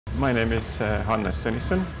My name is Hannes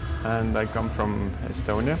Tõnisson and I come from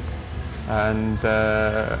Estonia, and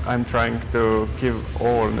I'm trying to give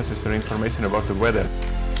all necessary information about the weather.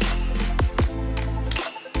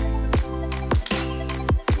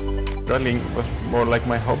 Rallying was more like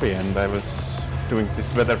my hobby, and I was doing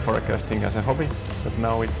this weather forecasting as a hobby, but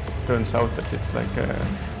now it turns out that it's like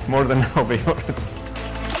more than a hobby already.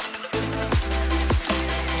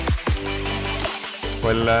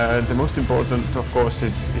 Well, the most important, of course,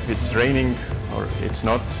 is if it's raining or it's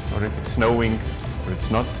not, or if it's snowing or it's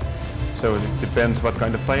not. So it depends what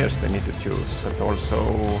kind of tires they need to choose. But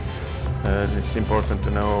also it's important to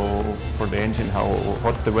know for the engine how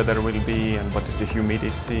hot the weather will be and what is the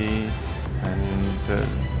humidity and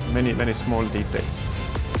many small details.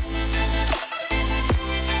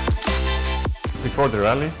 Before the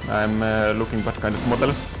rally, I'm looking what kind of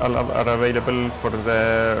models are available for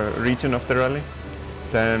the region of the rally.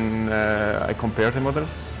 Then I compare the models,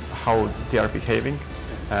 how they are behaving,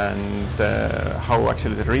 and how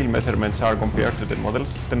actually the real measurements are compared to the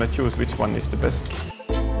models. Then I choose which one is the best.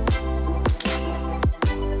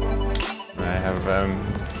 I have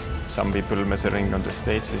some people measuring on the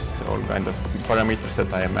stages all kind of parameters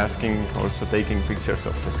that I am asking, also taking pictures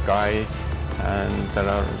of the sky, and there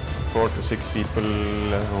are 4 to 6 people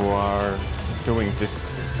who are doing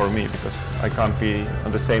this for me, because I can't be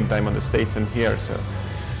on the same time on the stage and here, so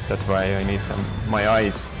that's why I need some. My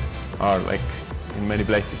eyes are like in many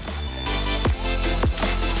places.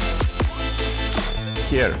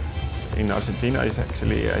 Here in Argentina is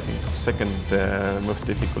actually, I think, second most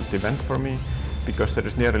difficult event for me, because there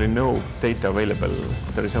is nearly no data available.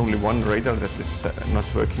 There is only one radar that is not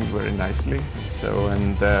working very nicely. So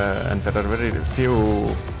and there are very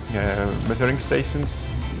few measuring stations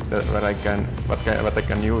what I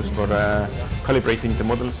can use for calibrating the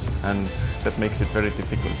models, and that makes it very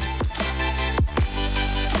difficult.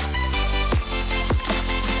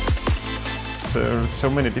 So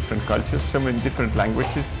many different cultures, so many different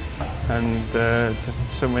languages, and just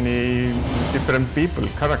so many different people,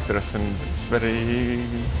 characters, and it's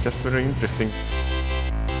very interesting.